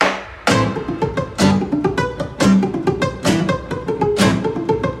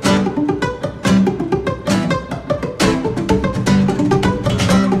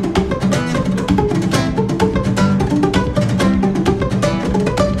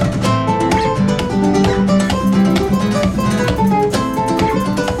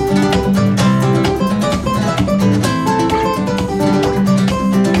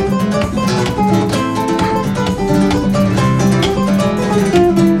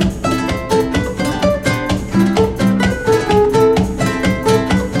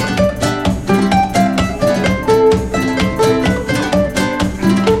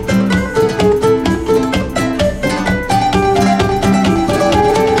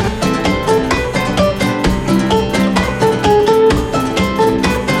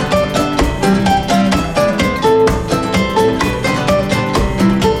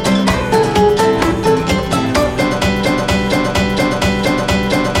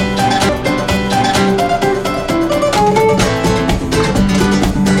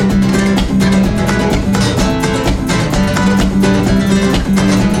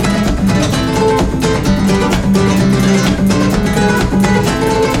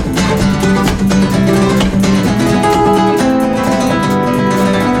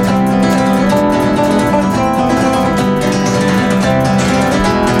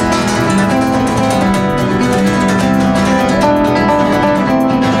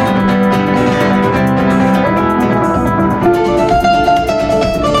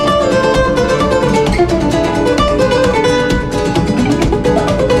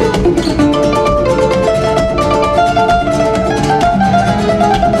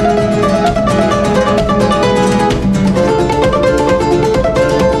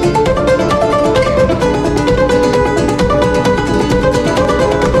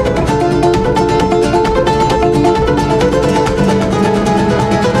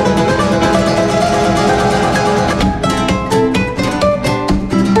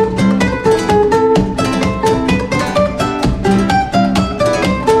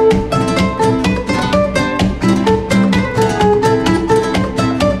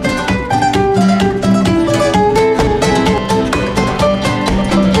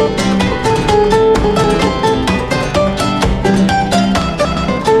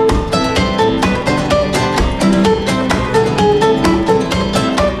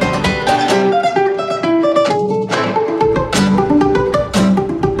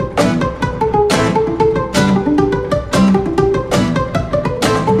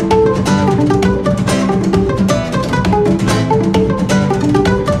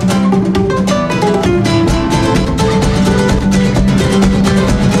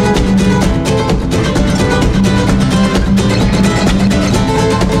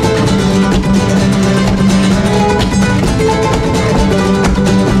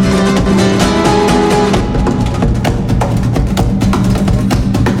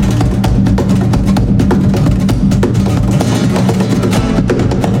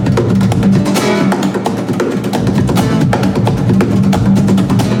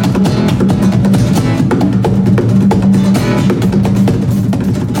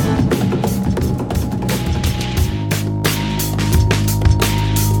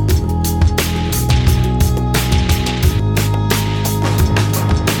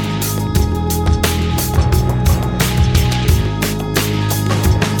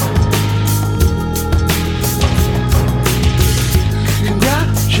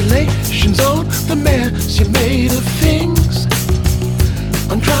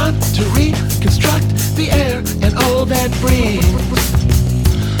deconstruct the air and all that breathes.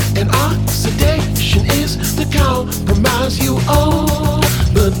 And oxidation is the compromise you own.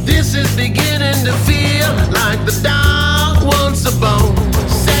 But this is beginning to feel like the dog wants a bone.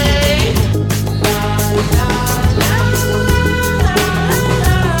 Say,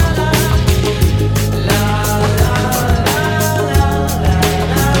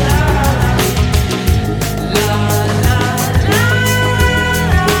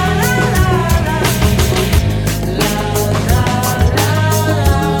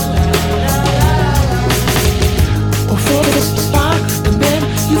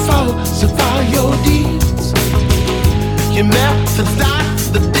 falsify your deeds. Your methods start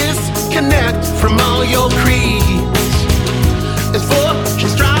the disconnect from all your creeds. As fortune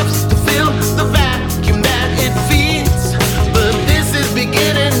strives to fill the vacuum that it feeds. But this is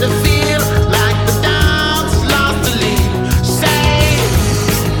beginning to feel like the dog's lost the lead. Say,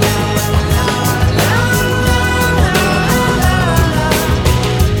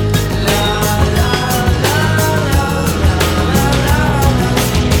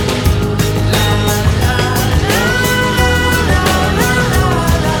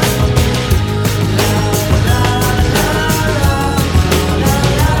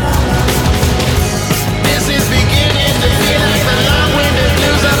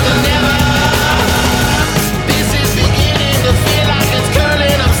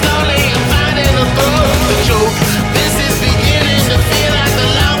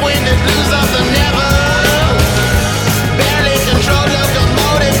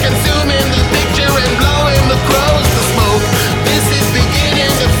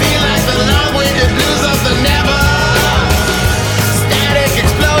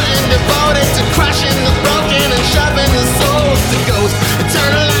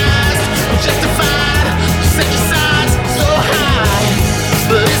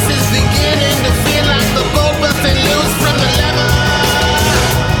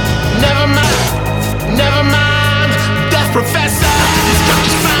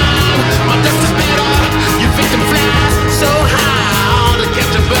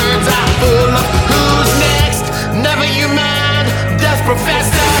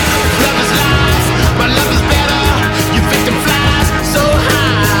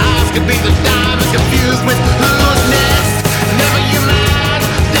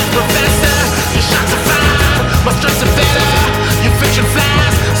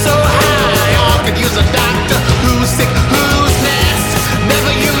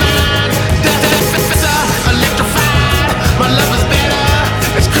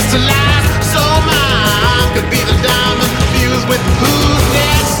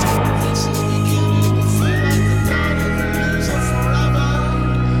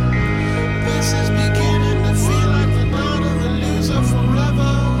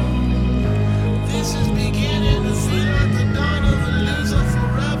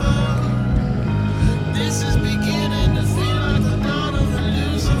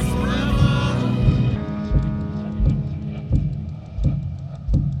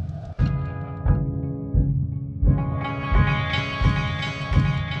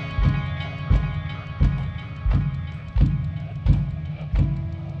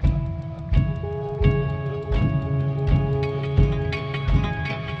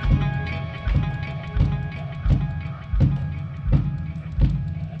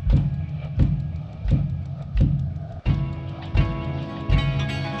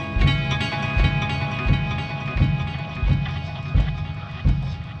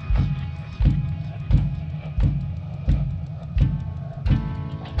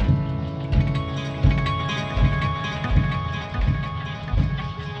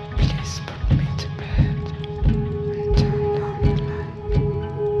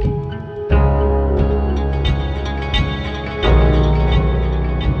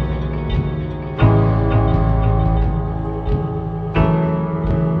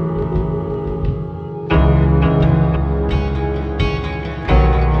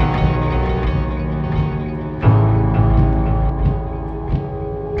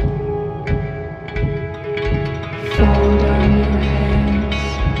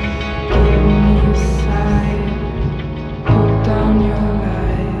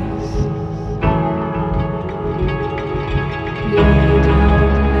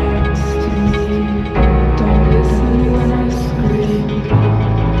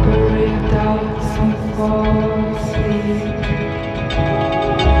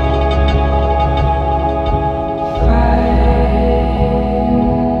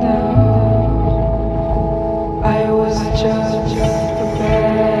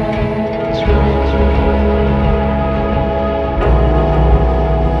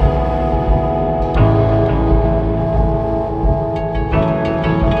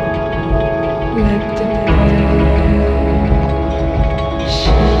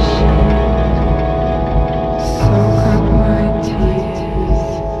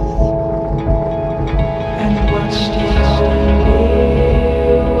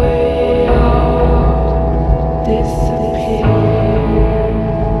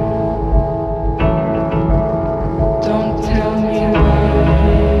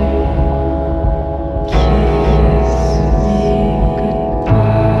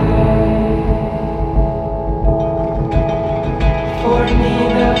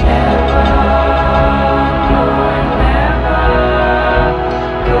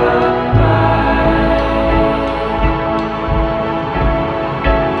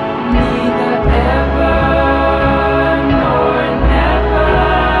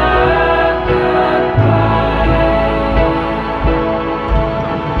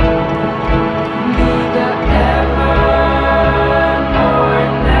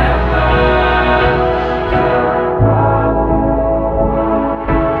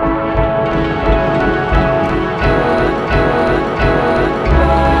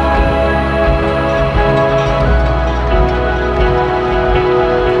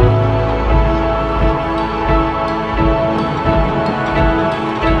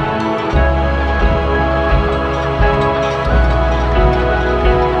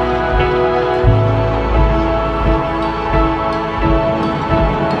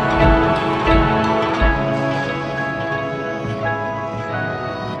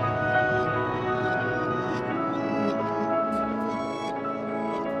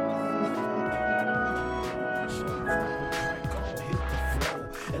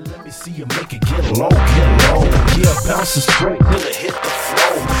 see you make it get low, get low. Yeah, bouncing straight till it hit the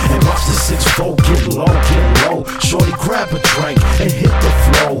flow. And watch the 6-4 get low, get low. Shorty grab a drink and hit the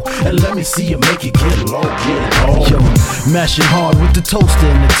flow. And let me see you make it get low, get low. Yo, mashing hard with the toaster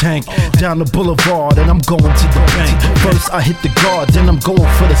in the tank. Down the boulevard and I'm going to the bank. First I hit the guard, then I'm going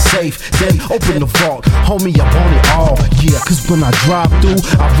for the safe. Then open the vault, homie I want it all. Yeah, cause when I drive through,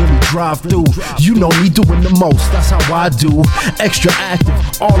 I really drive through. You know me doing the most, that's how I do. Extra active,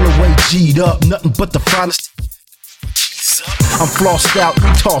 all the way G'd up. Nothing but the finest. I'm flossed out, we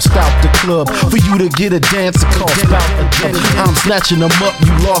tossed out the club. For you to get a dance, it cost about a day. I'm snatching them up,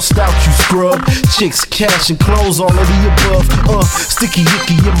 you lost out, you scrub. Chicks, cash, and clothes, all of the above. Sticky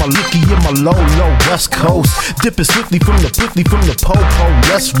icky in my licky in my low West Coast. Dipping swiftly from the po-po,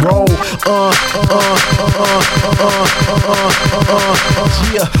 let's roll.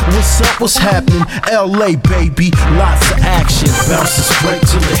 Yeah, what's up, what's happening? LA, baby, lots of action. Bouncing straight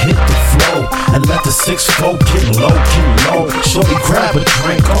till it hit the flow. And let the 6-4 get low, get low. Shorty grab a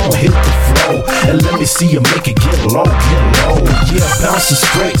drink, hit the flow. And let me see you make it get low, get low. Yeah, bouncing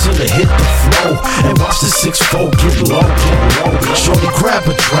straight till it hit the flow. And watch the 6-4 get low, get low. Shorty grab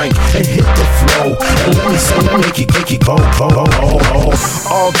a drink and hit the flow. And let me see you make it go, go, go, go.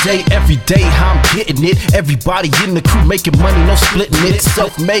 All day, every day, how I'm getting it. Everybody in the crew making money, no splitting it.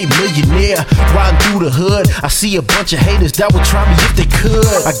 Self-made millionaire, riding through the hood. I see a bunch of haters that would try me if they could.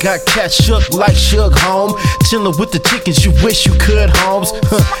 I got cats shook like Suge home. Chillin' with the chickens, you wish you could, Holmes.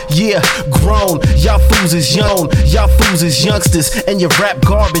 Yeah, grown, y'all fools is young. Y'all fools is youngsters, and your rap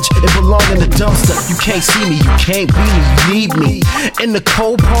garbage, it belong in the dumpster. You can't see me, you can't be me, you need me. In the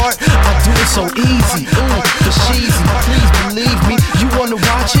cold part, I do it so easy. For cheesy, please believe me. You wanna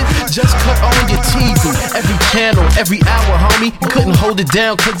watch it? Just cut on your TV. Every channel, every hour, homie. You couldn't hold it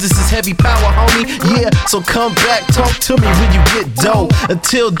down, cause this is heavy power, homie. Yeah, so come back, talk to me when you get dough.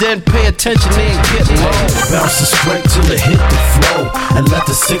 Until then, pay attention and get low. Bouncing straight till it hit the flow. And let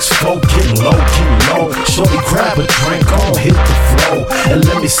the 6-4 get low, get low. Shorty grab a drink, hit the flow. And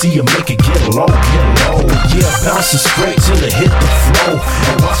let me see you make it get low, get low. Yeah, bouncing straight till it hit the flow.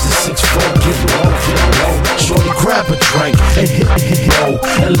 And watch the 6-4 get low, get low. Shorty grab a drink and hit low.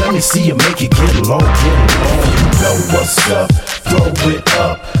 And let me see you make it get low, get low. You know what's up, throw it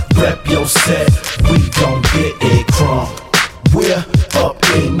up. Rep your set, we gon' get it crunk. We're up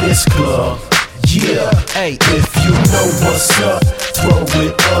in this club. Yeah, hey, if you know what's up, throw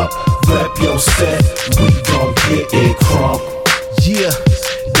it up, rep your set, we gon' get it crunk. Yeah,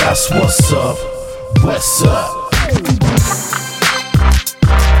 that's what's up, what's up.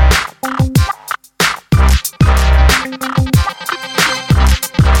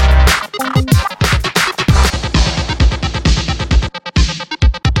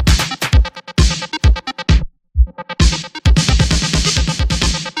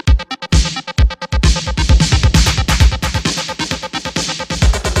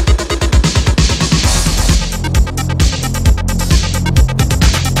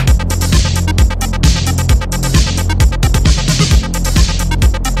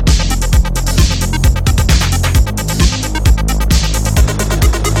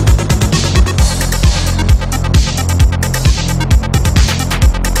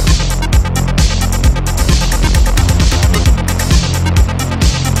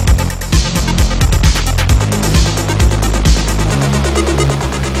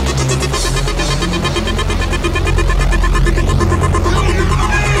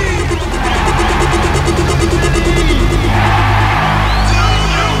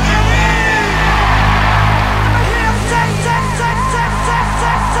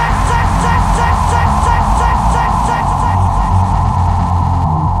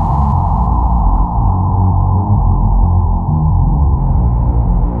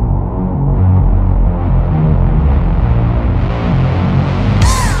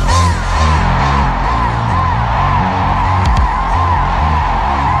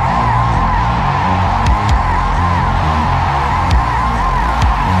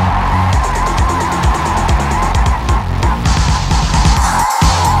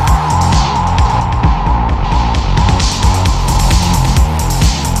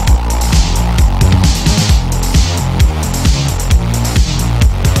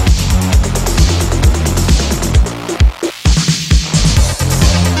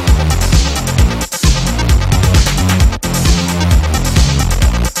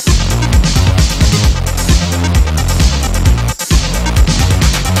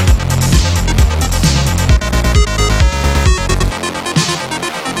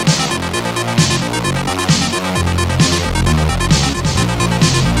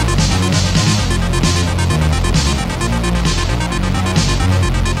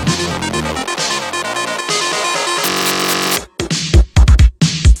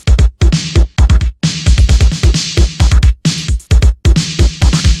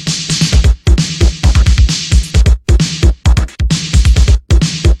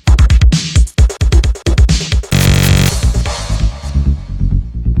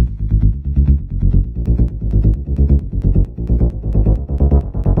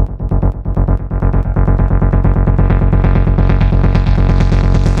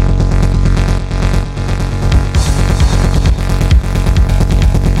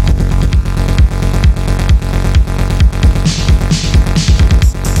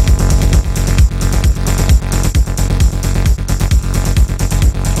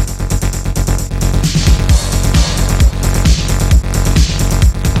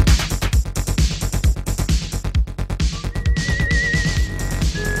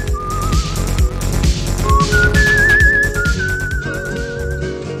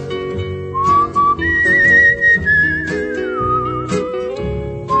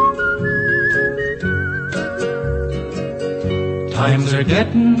 are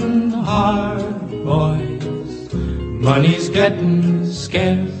getting hard, boys. Money's getting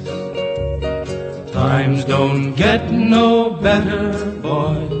scarce. Times don't get no better,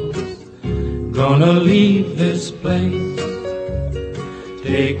 boys. Gonna leave this place.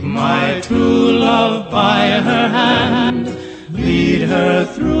 Take my true love by her hand, lead her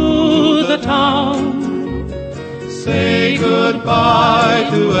through the town. Say goodbye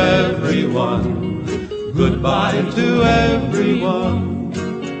to everyone, goodbye to everyone.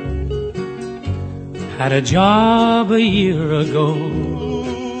 Had a job a year ago,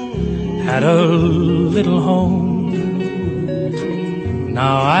 had a little home.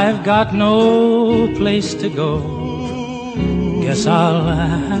 Now I've got no place to go, guess I'll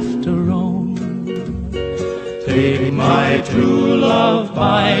have to roam. Take my true love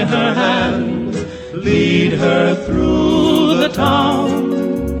by her hand, lead her through the town.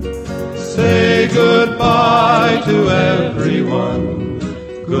 Say goodbye to everyone,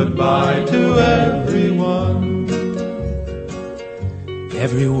 goodbye to everyone.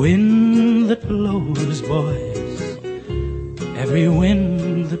 Every wind that blows, boys, every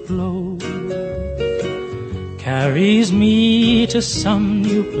wind that blows carries me to some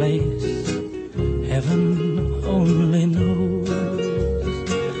new place, heaven only knows.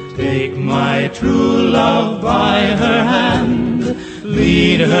 Take my true love by her hand,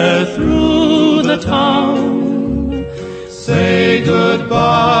 lead her through the town. Say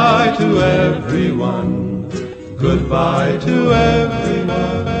goodbye to everyone, goodbye to everyone.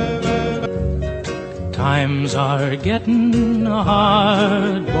 Times are getting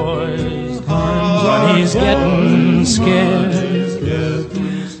hard, boys. Money's getting scarce.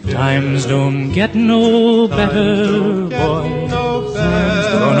 Times don't get no better, boys.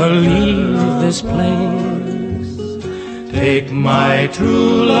 Gonna leave this place. Take my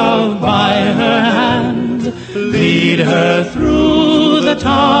true love by her hand, lead her through the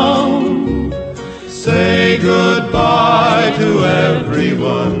town. Say goodbye to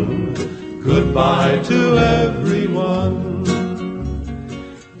everyone, goodbye to everyone.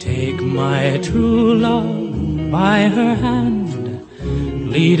 Take my true love by her hand,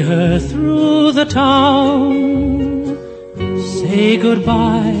 lead her through the town. Say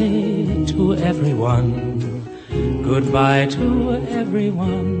goodbye to everyone, goodbye to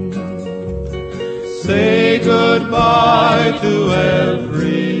everyone. Say goodbye to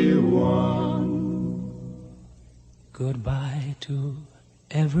everyone, goodbye to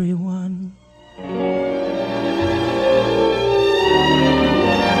everyone.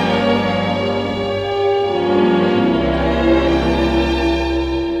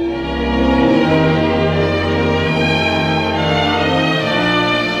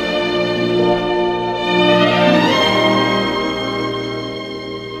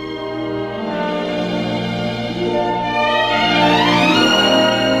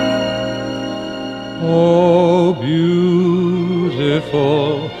 Oh, beautiful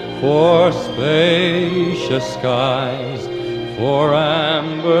for spacious skies, for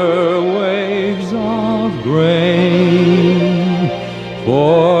amber waves of grain,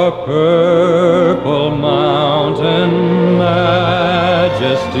 for purple mountain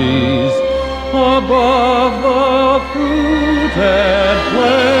majesties above the fruited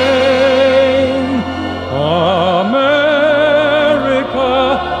plain. America,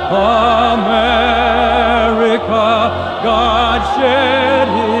 America, God shed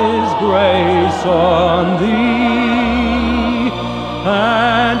His grace on thee,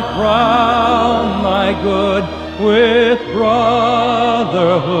 and crown thy good with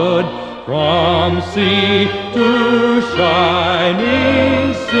brotherhood from sea to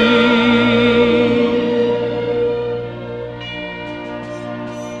shining sea.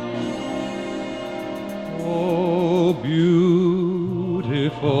 Oh, beautiful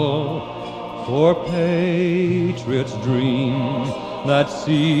for patriots' dream that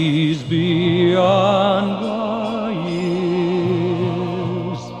sees beyond the years.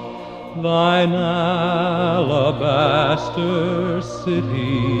 Thine alabaster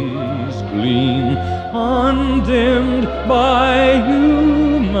cities gleam, undimmed by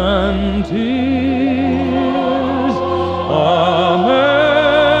human tears. Amen.